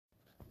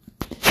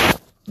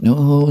No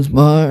holds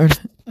barred,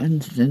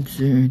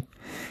 uncensored,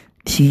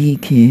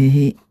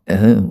 TKO.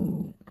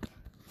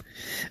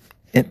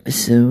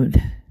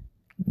 Episode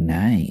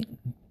 9.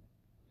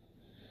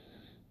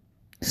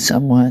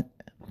 Somewhat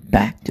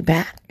back to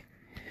back.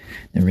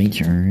 The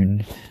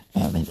return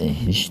of the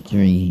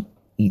history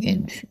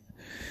event.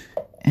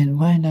 And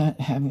why not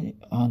have it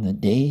on the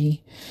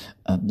day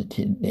of the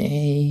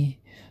today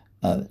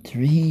of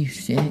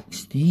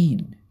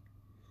 3/16?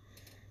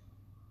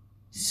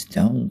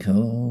 Stone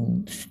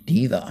Cold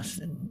Steve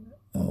Austin.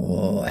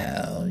 Oh,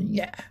 hell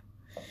yeah.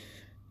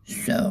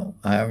 So,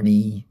 I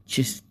already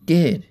just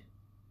did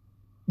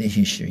the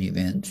history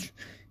events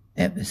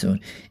episode.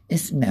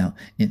 It's now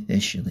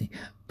officially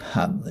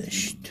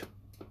published.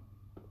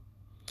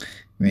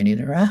 Ready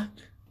to rock?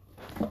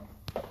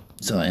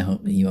 So I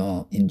hope that you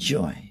all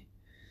enjoy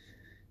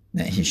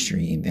that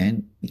history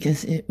event,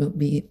 because it will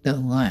be the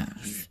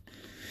last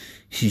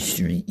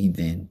history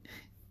event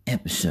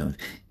episode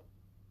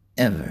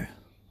ever.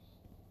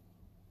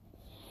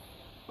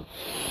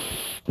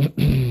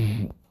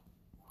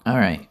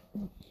 Alright.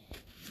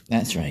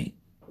 That's right.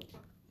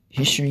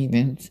 History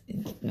events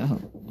is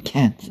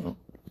canceled.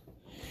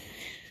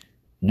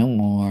 No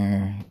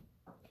more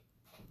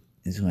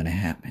is going to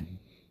happen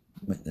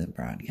with the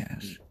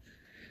broadcast.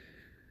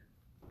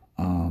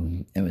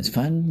 It was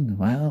fun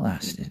while it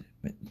lasted,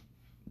 but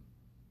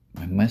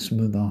I must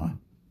move on.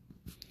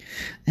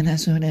 And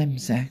that's what I'm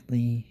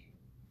exactly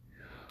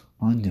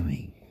on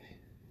doing.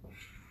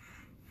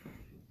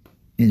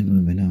 Is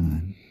moving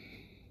on.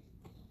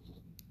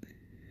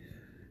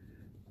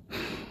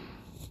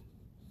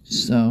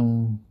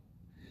 So,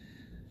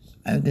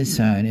 I've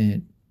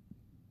decided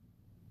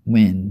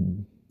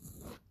when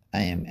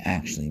I am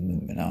actually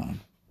moving on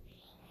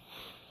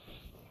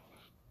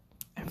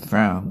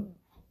from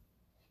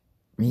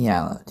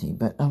reality,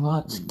 but a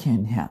lot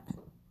can happen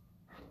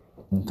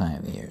in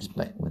 5 years.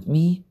 But with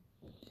me,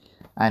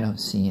 I don't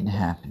see it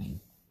happening,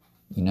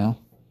 you know?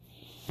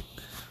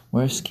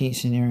 Worst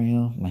case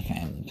scenario, my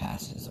family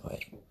passes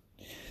away.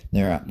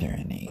 They're up there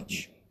in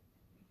age.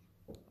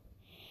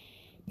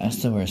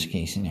 That's the worst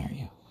case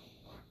scenario.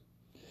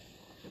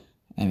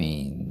 I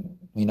mean,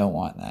 we don't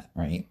want that,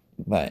 right?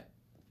 But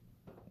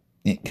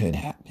it could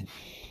happen.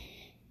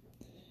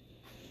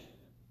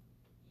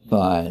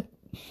 But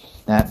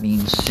that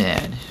being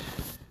said,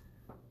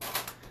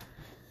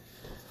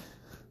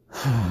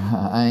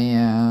 I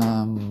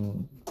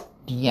am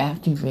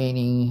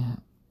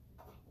deactivating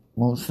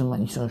most of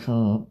my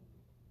social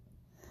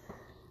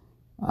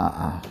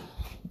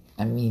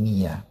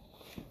media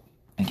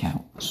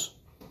accounts.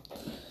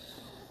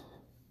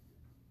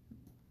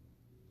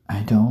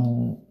 I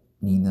don't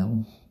need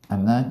them.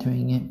 I'm not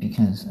doing it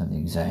because of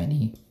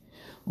anxiety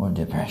or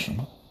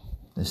depression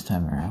this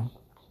time around.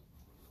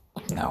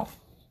 No.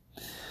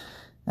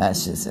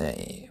 That's just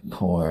a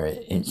poor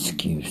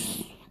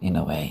excuse in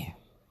a way.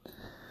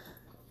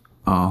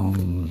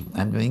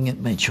 I'm doing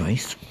it by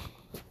choice.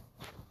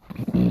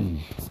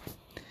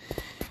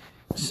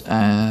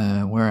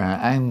 Where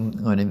I'm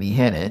going to be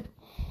headed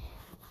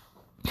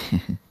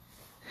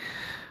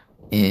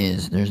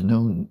is there's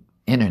no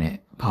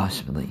internet,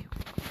 possibly.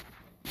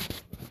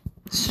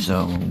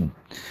 So,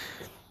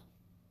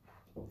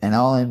 and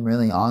all I'm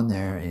really on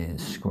there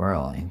is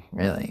scrolling,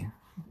 really.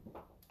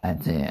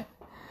 That's it.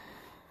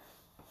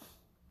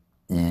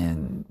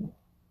 And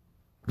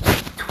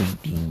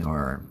tweeting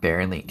or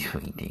barely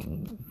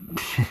tweeting.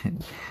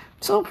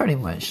 So pretty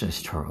much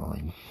just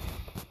trolling.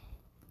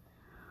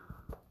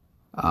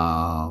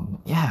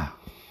 Yeah.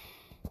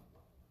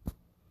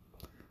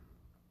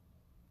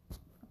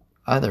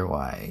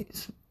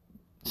 Otherwise,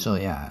 so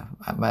yeah,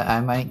 I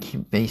might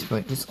keep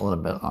Facebook just a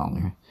little bit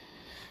longer,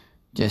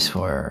 just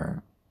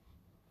for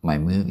my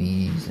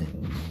movies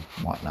and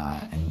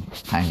whatnot, and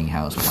tiny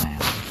house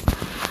plans.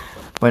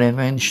 But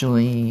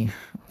eventually,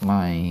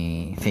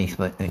 my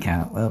Facebook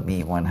account will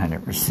be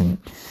 100%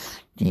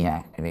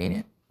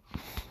 deactivated.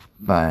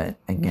 But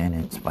again,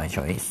 it's by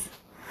choice.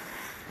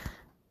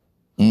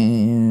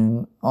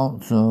 And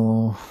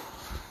also,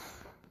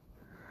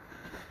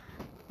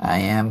 I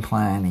am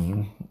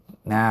planning.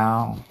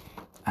 Now,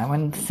 I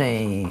wouldn't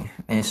say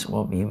this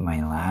will be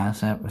my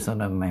last episode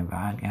of my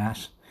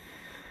podcast,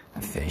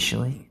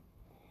 officially.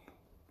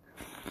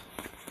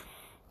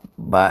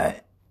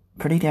 But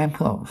pretty damn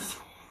close.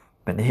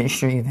 But the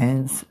history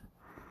events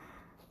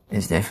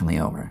is definitely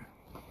over.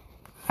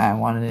 I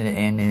wanted to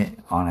end it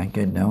on a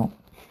good note.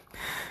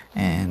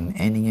 And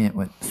ending it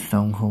with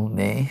Stone Cold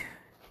Day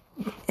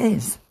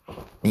is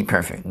the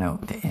perfect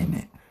note to end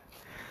it.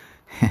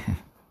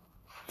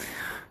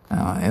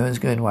 It was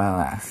good while it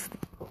lasted.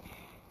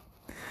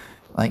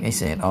 Like I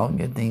said, all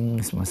good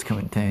things must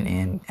come to an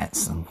end at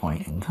some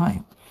point in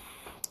time.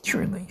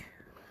 Truly.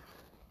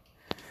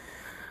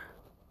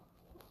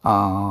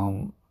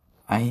 I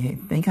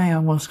think I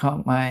almost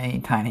got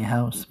my tiny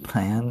house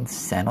plan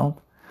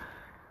settled.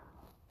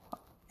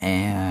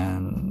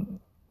 And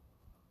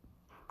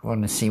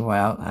going to see what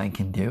else I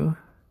can do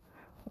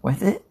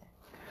with it.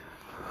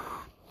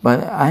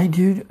 But I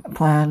do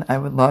plan, I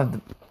would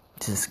love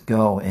to just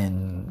go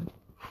and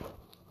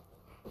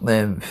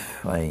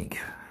live like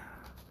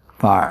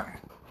far,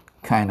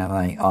 kind of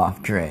like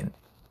off grid,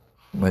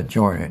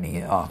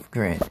 majority off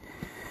grid.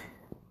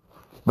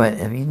 But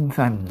even if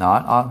I'm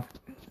not off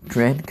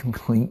grid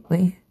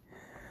completely,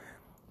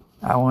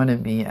 I want to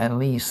be at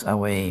least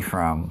away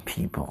from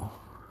people,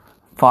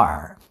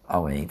 far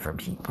away from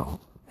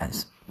people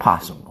as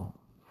possible.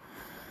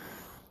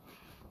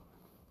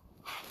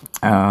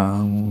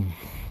 I'm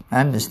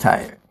just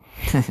tired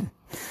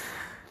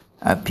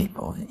of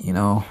people, you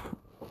know.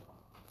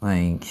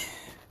 Like,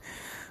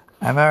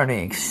 I've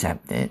already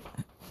accepted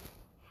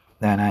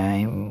that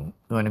I'm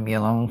going to be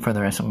alone for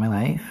the rest of my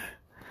life,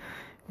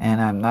 and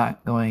I'm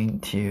not going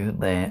to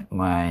let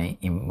my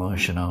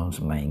emotions,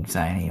 my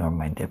anxiety, or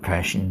my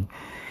depression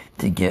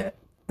to get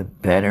the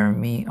better of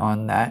me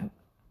on that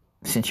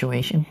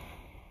situation.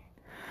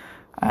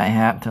 I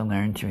have to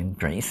learn to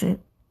embrace it.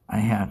 I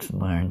have to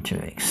learn to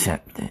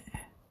accept it.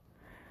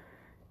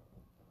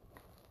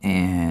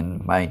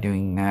 And by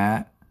doing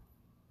that,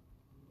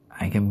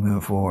 I can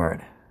move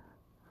forward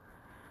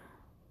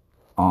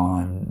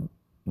on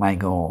my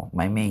goal.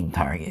 My main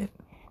target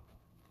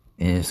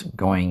is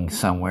going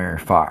somewhere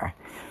far.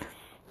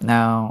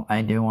 Now,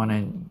 I do want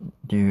to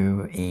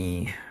do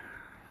a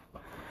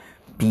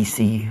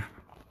BC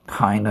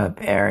kind of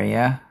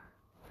area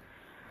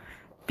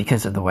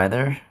because of the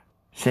weather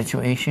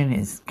situation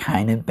is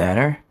kind of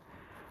better.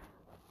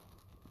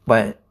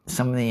 But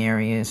some of the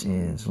areas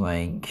is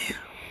like,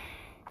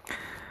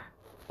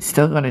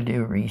 still going to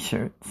do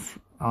research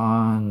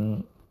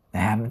on the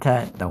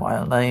habitat, the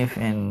wildlife,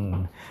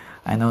 and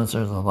I know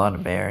there's a lot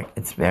of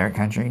it's bear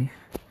country,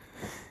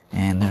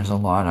 and there's a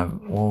lot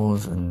of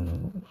wolves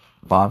and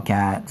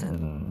bobcats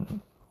and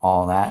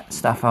all that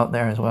stuff out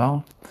there as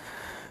well.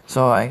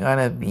 So I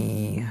gotta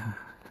be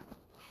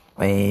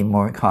way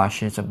more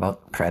cautious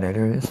about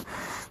predators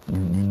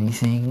than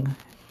anything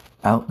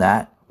out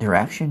that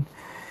direction.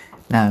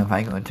 Now, if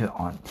I go to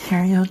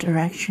Ontario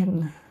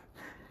direction,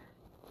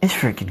 it's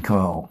freaking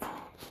cold,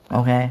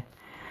 okay?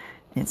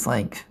 It's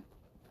like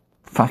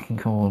fucking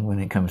cold when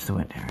it comes to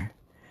winter.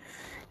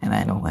 And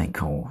I don't like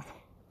cold.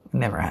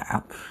 Never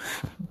have.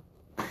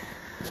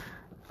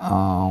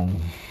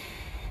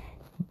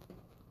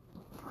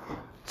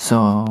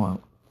 So,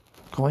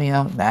 going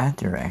out that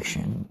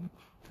direction,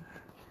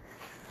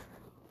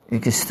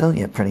 it could still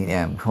get pretty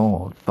damn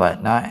cold,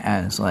 but not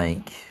as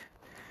like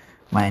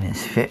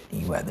minus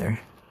 50 weather,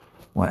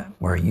 what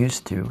we're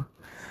used to.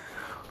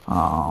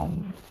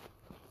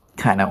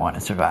 Kind of want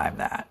to survive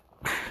that.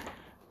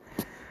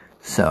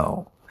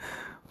 So,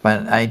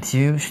 but I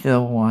do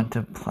still want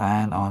to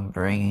plan on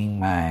bringing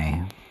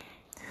my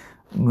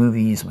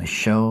movies, my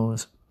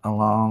shows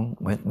along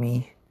with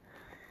me,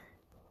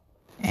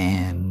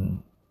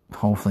 and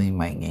hopefully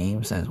my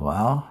games as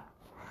well.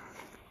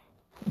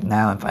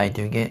 Now, if I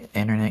do get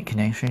internet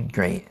connection,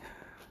 great.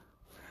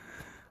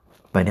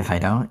 But if I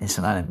don't, it's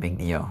not a big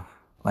deal.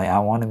 Like, I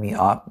want to be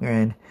off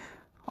grid,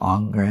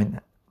 on grid,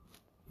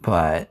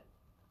 but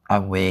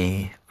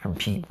away from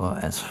people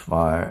as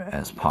far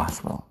as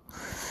possible.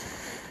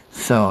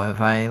 So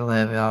if I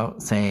live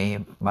out, say,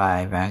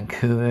 by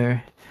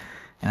Vancouver,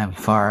 and I'm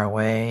far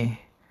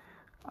away,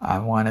 I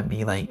want to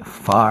be like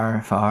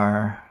far,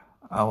 far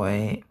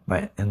away,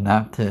 but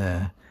enough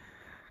to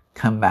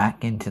come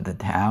back into the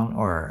town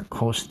or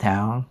coast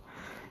town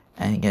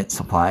and get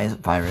supplies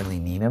if I really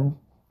need them,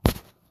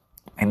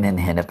 and then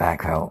head it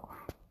back out.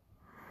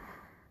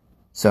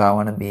 So I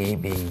want to be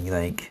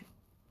like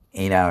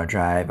 8-hour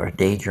drive or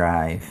day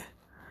drive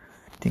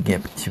to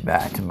get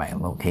back to my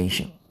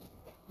location,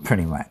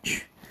 pretty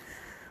much,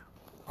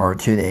 or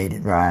 2-day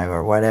drive,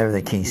 or whatever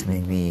the case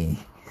may be.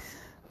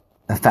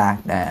 The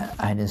fact that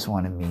I just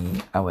want to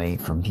be away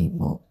from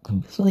people,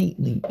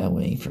 completely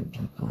away from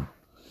people.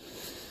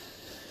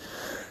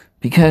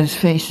 Because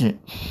face it,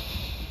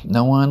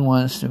 no one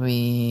wants to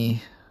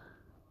be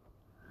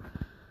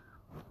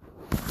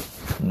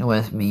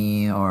with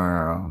me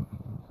or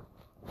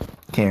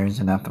cares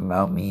enough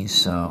about me,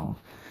 so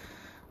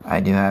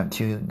I do have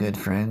 2 good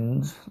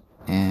friends,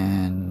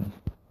 and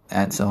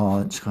that's all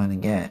it's going to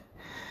get,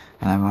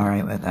 and I'm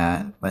alright with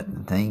that. But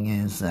the thing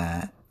is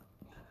that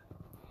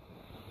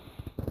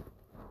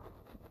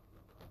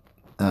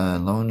the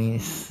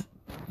loneliness,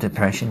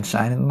 depression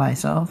side of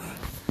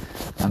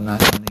myself, I'm not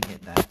going to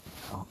get that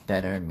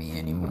better in me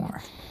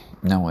anymore.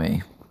 No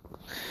way.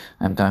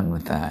 I'm done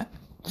with that.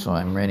 So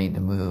I'm ready to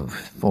move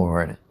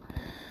forward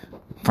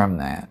from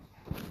that.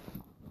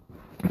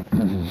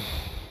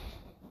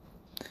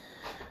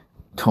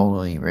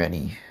 Totally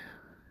ready.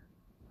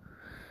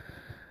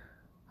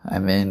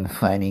 I've been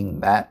fighting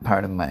that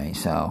part of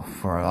myself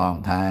for a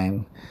long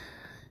time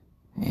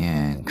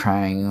and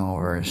crying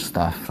over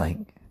stuff like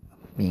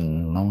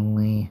being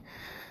lonely,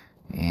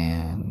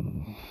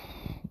 and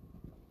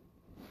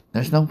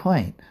there's no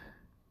point.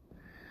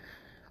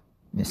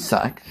 It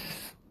sucks,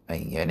 I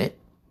get it,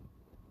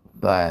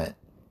 but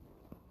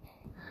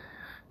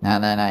now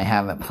that I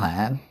have a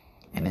plan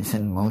and it's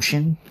in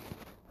motion,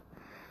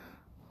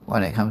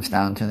 what it comes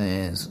down to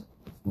is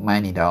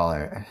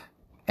 $90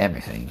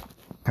 everything.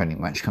 pretty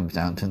much comes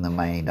down to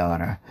my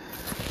daughter.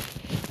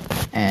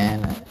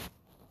 And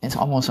it's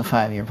almost a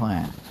 5-year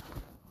plan.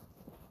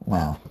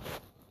 Well,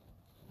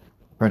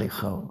 pretty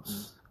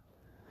close.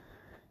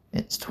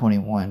 It's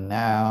 21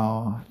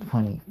 now,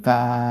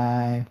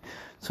 25,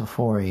 so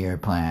 4-year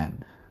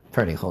plan.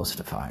 Pretty close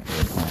to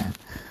 5-year plan.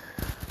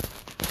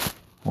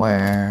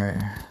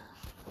 Where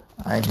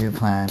I do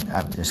plan,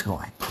 I'm just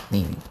going,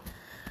 leaving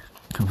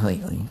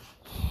completely.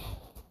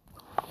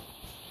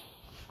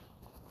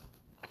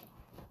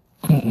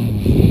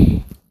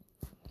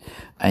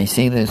 I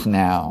say this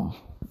now,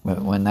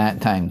 but when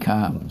that time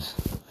comes,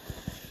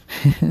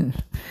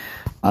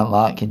 a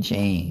lot can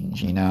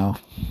change, you know?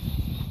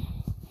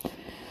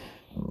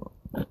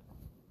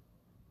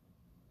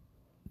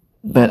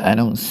 But I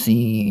don't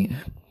see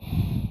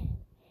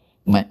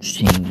much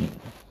change,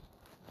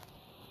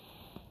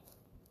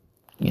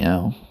 you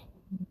know?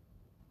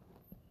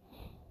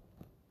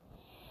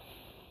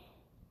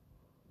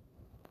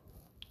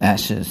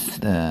 That's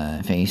just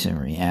the face of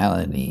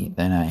reality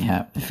that I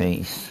have to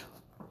face.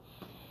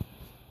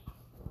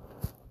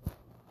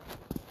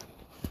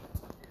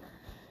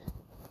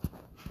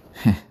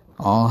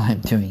 All I'm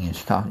doing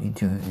is talking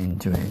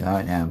into a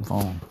goddamn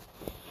phone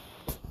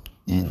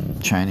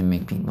and trying to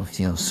make people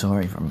feel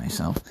sorry for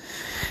myself.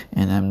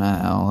 And I'm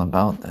not all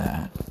about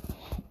that.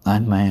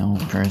 I'm my own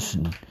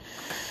person.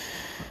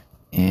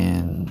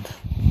 And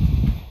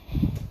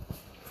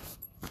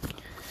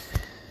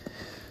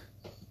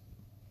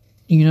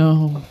you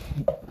know,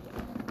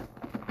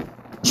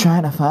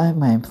 try to find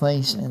my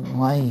place in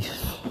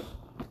life.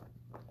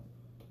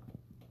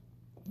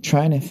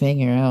 Try to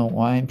figure out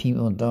why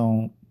people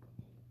don't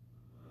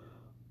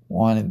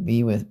want to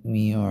be with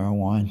me or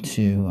want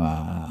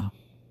to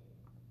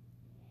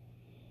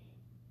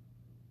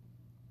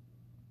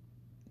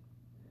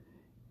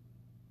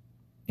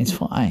it's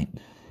fine.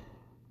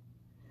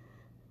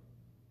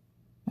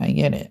 I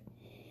get it.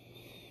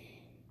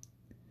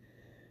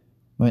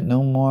 But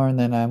no more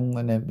than I'm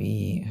going to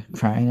be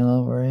crying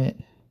over it.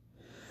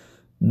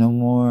 No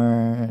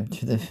more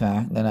to the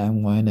fact that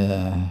I'm going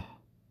to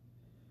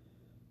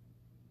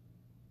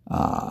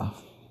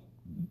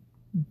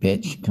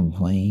bitch,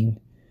 complain.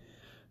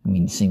 I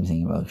mean, same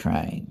thing about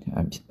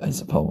crying, I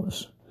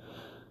suppose.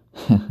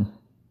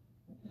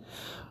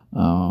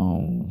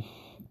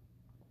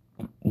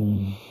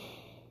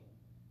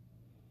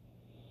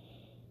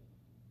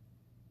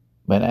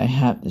 But I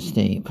have to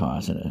stay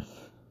positive.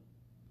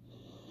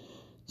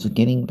 So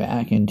getting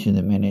back into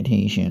the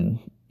meditation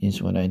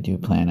is what I do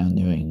plan on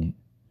doing.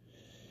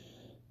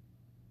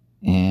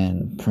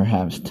 And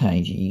perhaps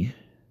Tai Chi.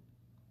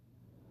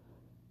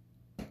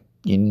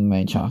 Getting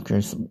my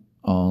chakras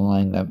all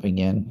lined up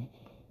again.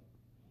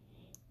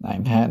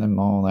 I've had them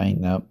all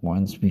lined up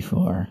once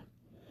before.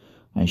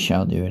 I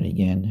shall do it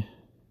again.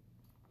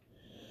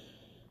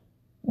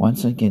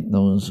 Once I get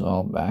those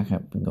all back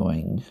up and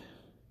going,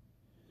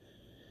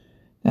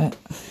 that,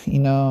 you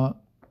know,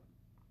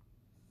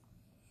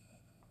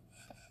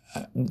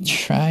 I'm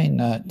trying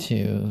not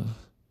to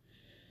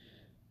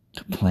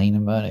complain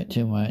about it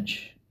too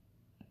much.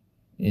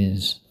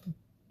 Is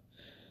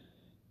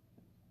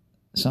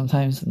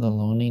sometimes the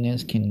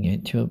loneliness can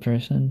get to a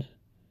person,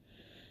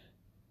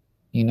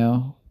 you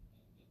know,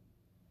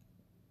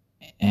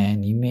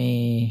 and you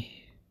may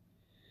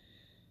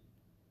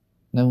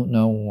don't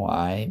know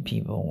why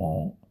people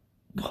won't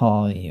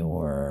call you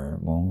or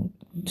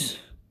won't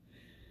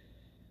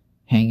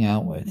hang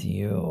out with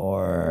you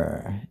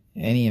or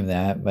any of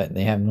that, but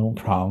they have no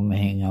problem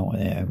hanging out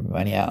with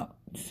everybody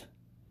else.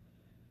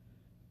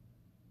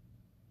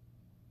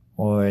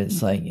 Or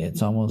it's like,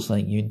 it's almost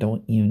like you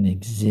don't even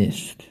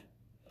exist.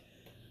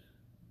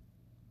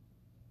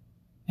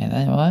 And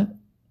then what?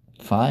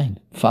 Fine.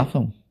 Fuck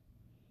them.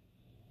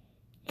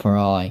 For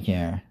all I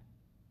care.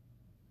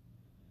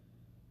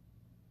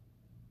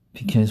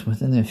 Because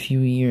within a few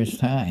years'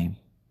 time,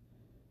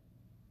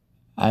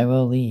 I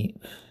will leave.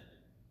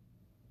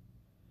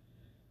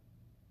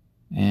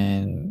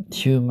 And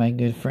 2 of my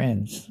good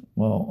friends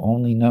will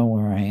only know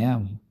where I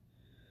am.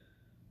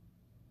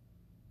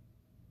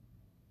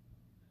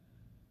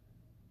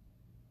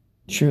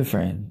 True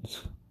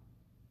friends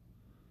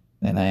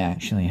that I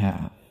actually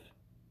have.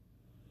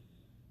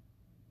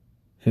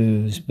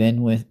 Who's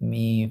been with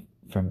me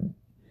from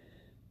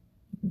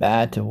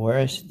bad to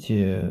worse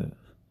to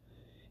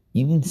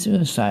even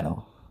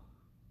suicidal.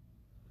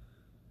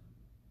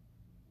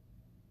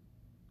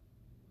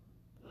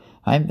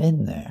 I've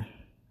been there.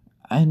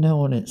 I know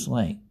what it's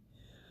like.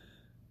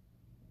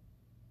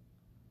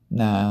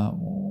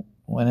 Now,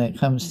 when it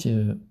comes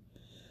to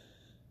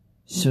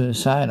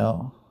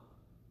suicidal,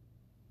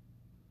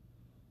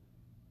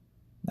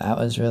 that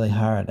was really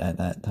hard at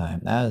that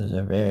time. That was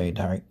a very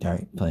dark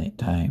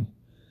time.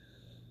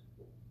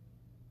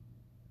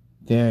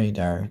 Very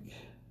dark.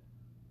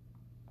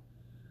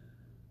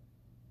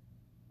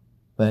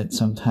 But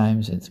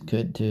sometimes it's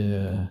good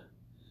to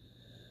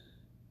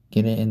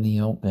get it in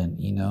the open,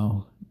 you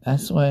know.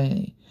 That's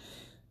why,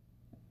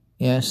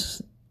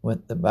 yes,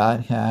 with the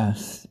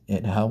podcast,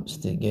 it helps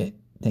to get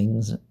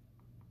things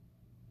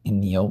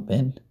in the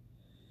open.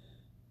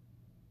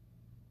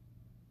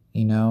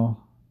 You know,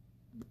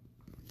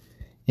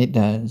 it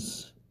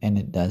does and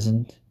it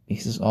doesn't,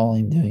 because all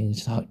I'm doing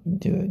is talking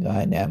to a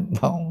goddamn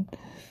phone.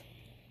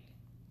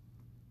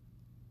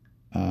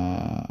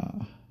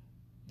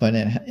 But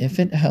if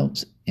it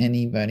helps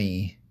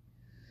anybody,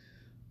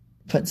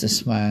 puts a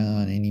smile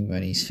on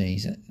anybody's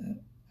face,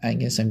 I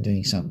guess I'm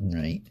doing something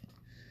right.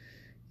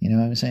 You know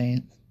what I'm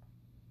saying?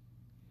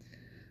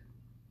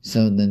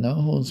 So the No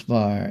Holds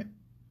Bar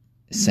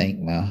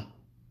segment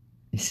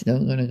is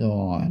still going to go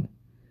on,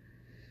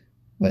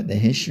 but the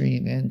history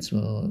events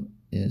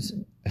is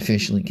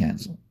officially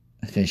canceled,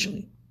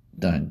 officially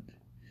done.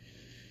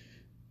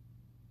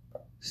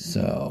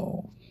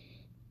 So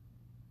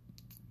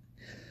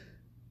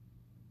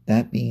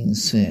that being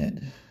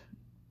said,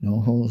 No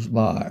Holds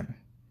Bar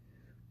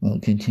will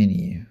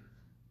continue.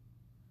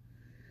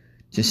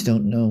 Just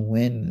don't know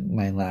when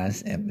my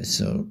last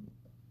episode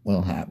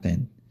will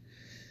happen.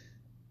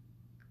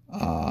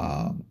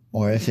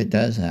 Or if it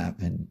does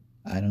happen,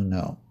 I don't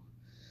know.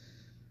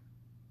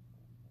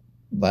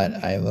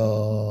 But I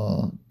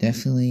will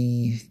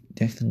definitely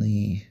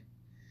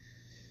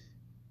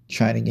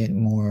try to get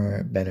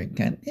better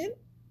content,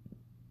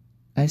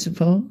 I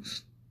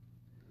suppose.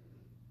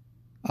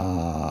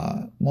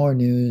 More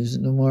news,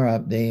 more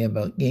update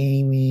about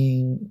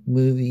gaming,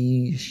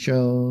 movies,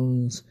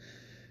 shows,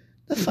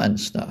 the fun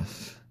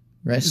stuff,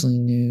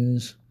 wrestling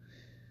news,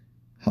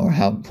 or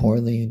how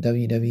poorly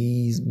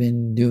WWE's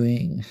been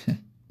doing,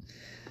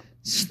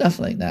 stuff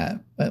like that.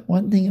 But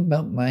one thing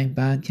about my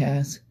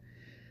podcast,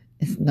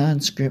 it's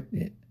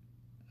non-scripted,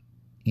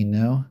 you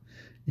know?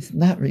 It's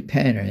not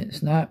repetitive,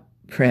 it's not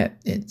prep,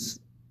 it's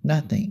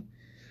nothing.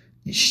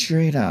 It's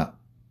straight up,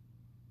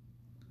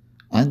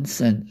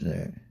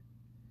 uncensored,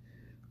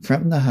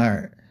 from the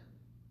heart.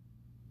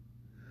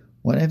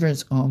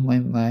 Whatever's on my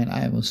mind,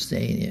 I will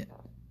say it.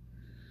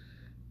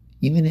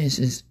 Even if it's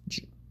just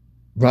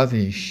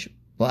rubbish,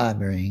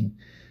 blabbering.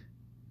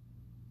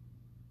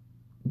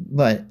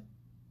 But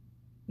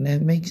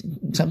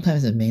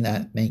sometimes it may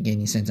not make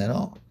any sense at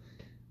all.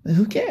 But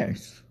who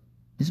cares?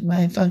 It's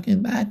my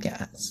fucking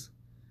podcast.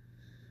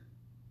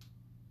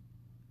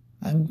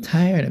 I'm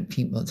tired of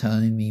people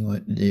telling me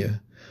what to do,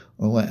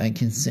 or what I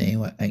can say,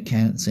 what I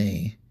can't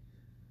say.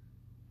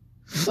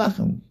 Fuck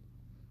them.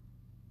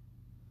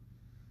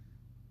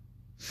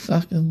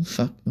 Fuck them,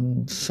 fuck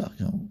them, fuck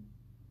them.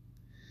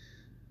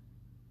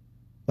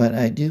 But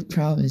I do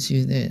promise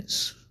you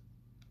this.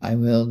 I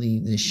will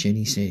leave this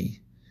shitty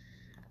city.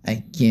 I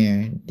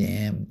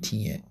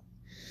guarantee it.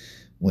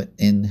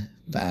 Within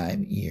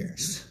 5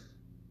 years.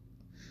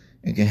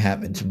 It could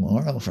happen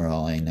tomorrow for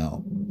all I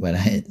know. But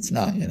it's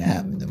not going to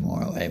happen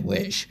tomorrow. I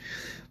wish.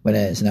 But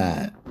it's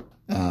not.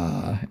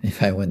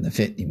 If I win the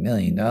 $50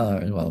 million,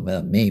 well,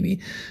 maybe.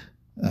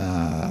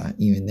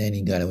 Even then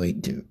you got to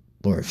wait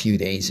for a few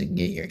days and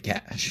get your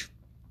cash.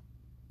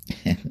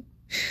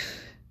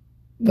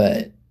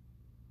 But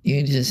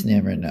you just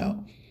never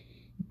know,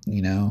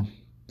 you know?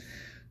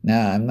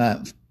 Now, I'm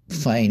not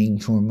fighting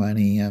for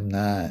money. I'm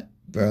not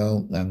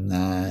broke. I'm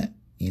not,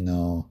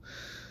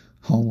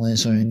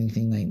 homeless or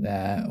anything like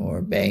that,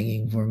 or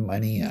begging for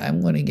money.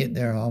 I'm going to get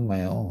there on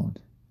my own.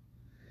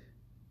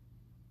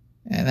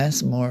 And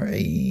that's more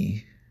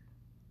a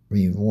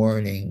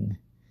rewarding.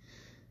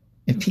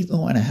 If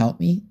people want to help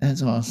me,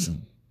 that's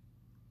awesome.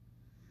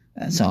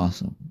 That's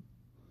awesome.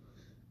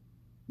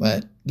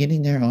 But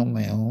getting there on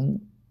my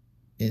own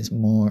is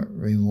more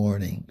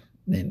rewarding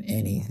than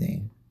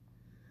anything.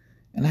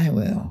 And I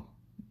will.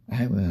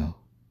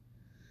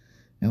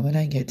 And when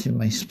I get to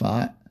my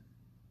spot,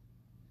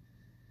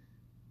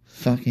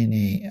 I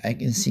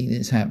can see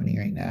this happening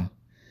right now.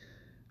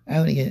 I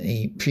want to get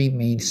a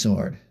pre-made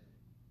sword.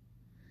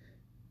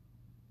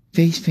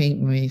 Face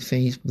paint my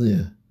face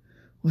blue.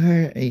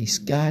 Wear a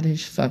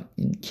Scottish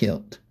fucking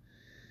kilt.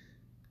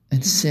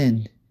 And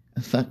send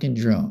a fucking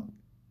drone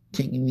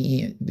taking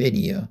me a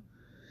video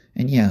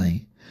and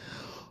yelling,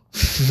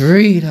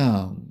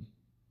 freedom.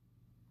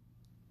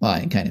 Well,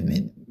 I kind of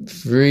meant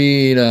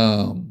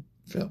freedom.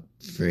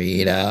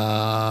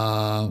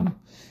 Freedom.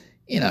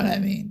 You know what I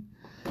mean?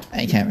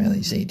 I can't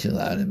really say too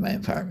loud in my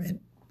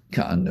apartment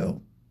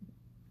condo.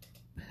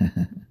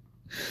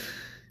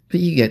 But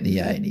you get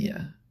the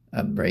idea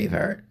of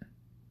Braveheart.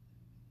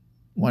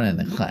 One of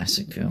the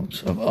classic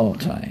films of all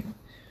time.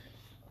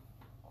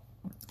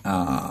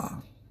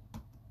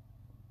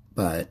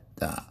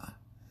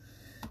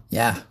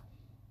 Yeah.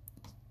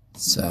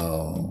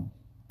 So,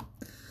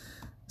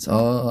 that's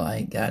all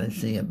I gotta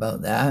say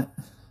about that.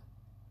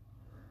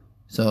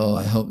 So,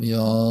 I hope you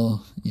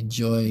all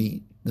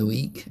enjoy the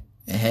week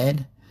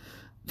ahead.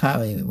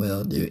 Probably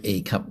will do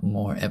a couple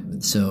more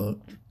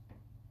episodes.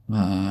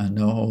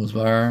 No Holds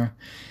Bar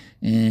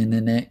in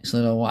the next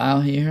little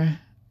while here.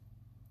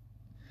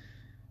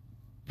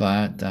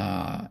 But,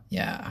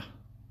 yeah.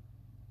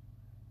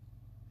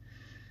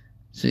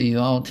 So you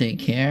all take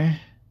care.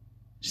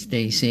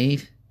 Stay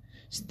safe.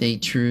 Stay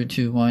true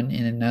to one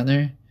and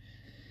another.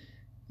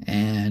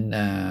 And,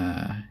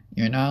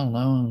 you're not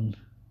alone.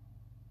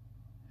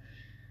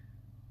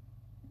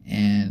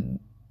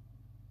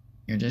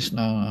 You're just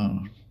not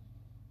alone.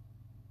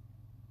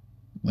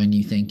 When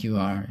you think you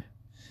are,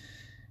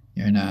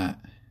 you're not.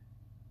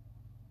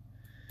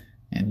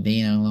 And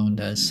being alone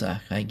does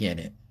suck. I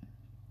get it.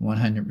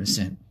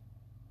 100%.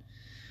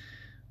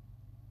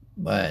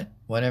 But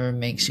whatever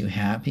makes you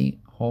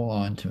happy, hold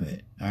on to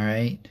it.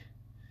 Alright?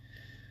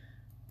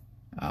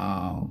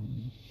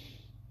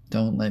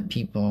 Don't let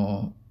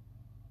people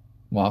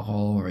walk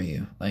all over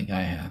you like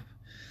I have.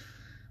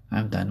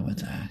 I'm done with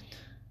that.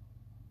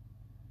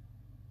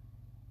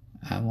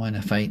 I want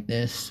to fight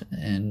this,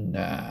 and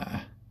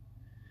I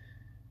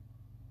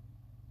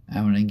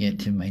want to get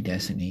to my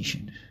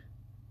destination.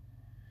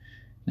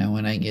 Now,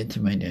 when I get to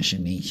my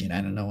destination,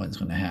 I don't know what's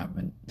going to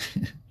happen.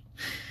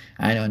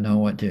 I don't know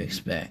what to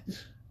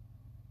expect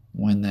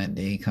when that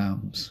day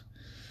comes.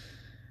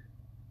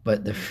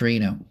 But the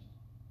freedom,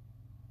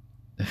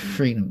 the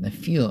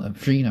feel of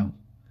freedom,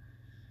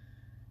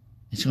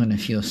 it's going to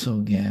feel so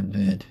damn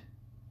good.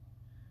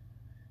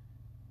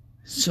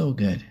 So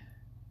good.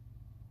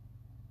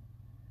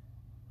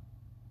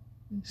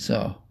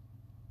 So,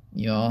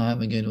 you all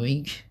have a good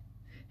week.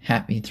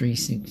 Happy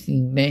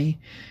 316 Day.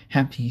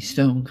 Happy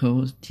Stone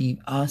Cold Steve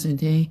Austin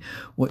Day,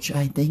 which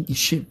I think it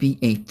should be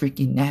a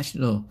freaking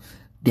national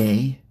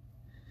day.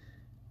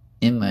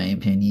 In my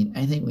opinion,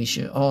 I think we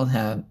should all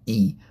have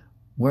a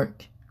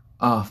work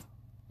off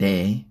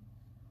day.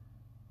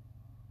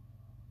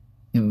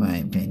 In my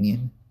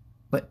opinion.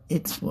 But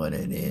it's what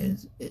it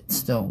is. It's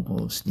Stone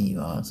Cold Steve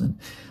Austin.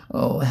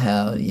 Oh,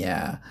 hell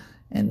yeah.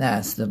 And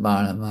that's the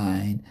bottom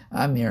line.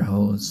 I'm your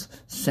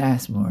host,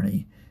 Sass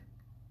Morty.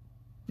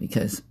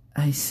 Because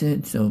I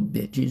said so,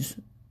 bitches.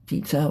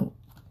 Peace out.